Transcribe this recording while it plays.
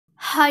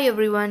Hi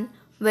everyone,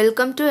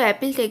 welcome to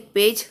Apple Tech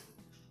page.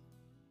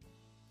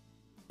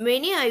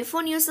 Many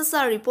iPhone users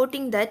are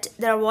reporting that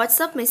their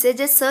WhatsApp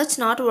messages search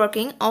not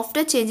working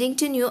after changing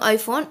to new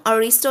iPhone or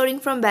restoring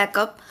from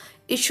backup.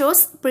 It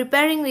shows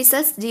preparing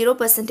results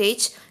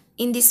 0%.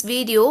 In this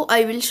video,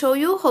 I will show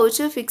you how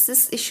to fix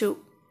this issue.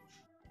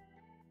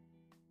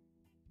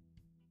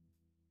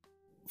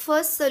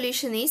 First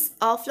solution is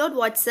offload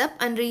WhatsApp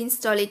and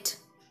reinstall it.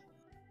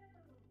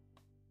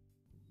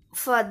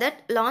 For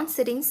that, launch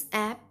Settings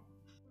app.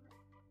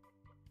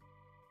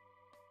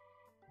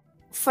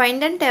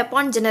 Find and tap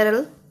on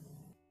General.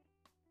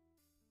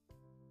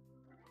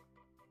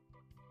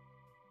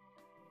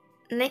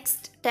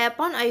 Next, tap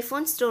on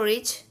iPhone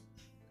storage.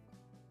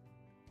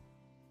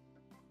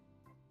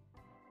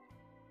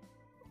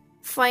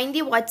 Find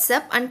the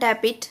WhatsApp and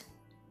tap it.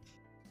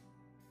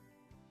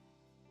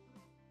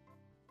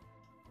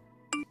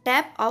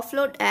 Tap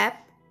Offload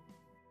app.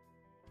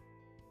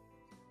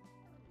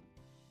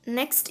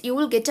 Next, you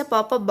will get a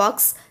pop-up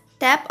box.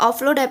 Tap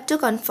Offload app to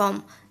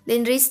confirm.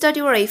 Then restart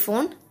your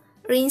iPhone.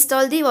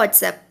 Reinstall the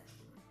WhatsApp.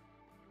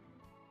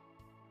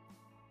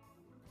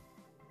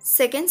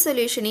 Second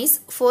solution is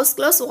force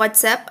close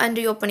WhatsApp and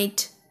reopen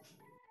it.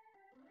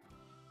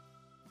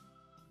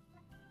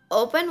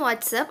 Open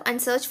WhatsApp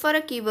and search for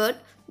a keyword,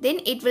 then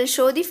it will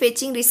show the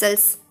fetching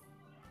results.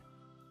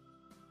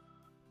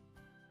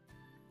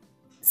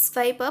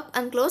 Swipe up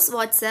and close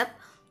WhatsApp.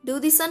 Do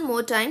this on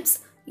more times.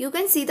 You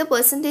can see the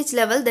percentage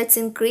level that's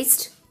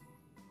increased.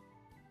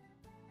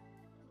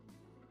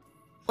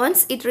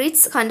 Once it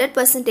reaches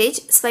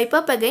 100%, swipe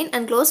up again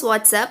and close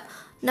WhatsApp.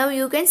 Now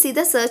you can see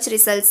the search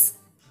results.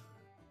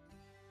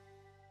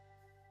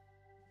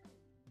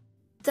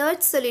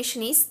 Third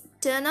solution is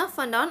turn off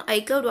and on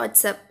iCloud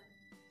WhatsApp.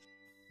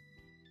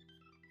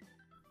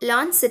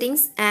 Launch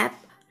Settings app.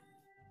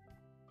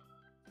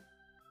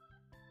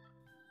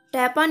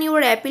 Tap on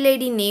your Apple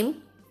ID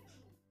name.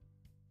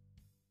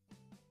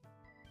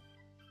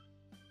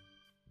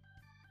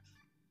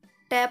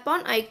 Tap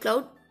on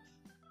iCloud.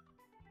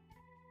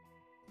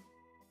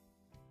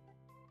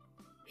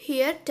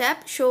 Here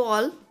tap Show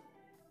All.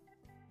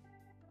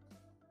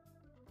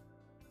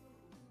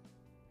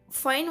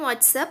 Find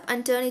WhatsApp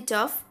and turn it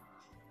off.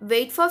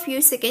 Wait for a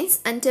few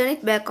seconds and turn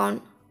it back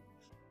on.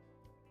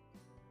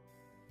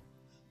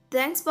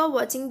 Thanks for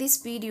watching this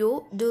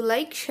video. Do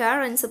like,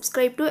 share and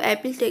subscribe to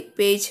Apple Tech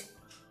page.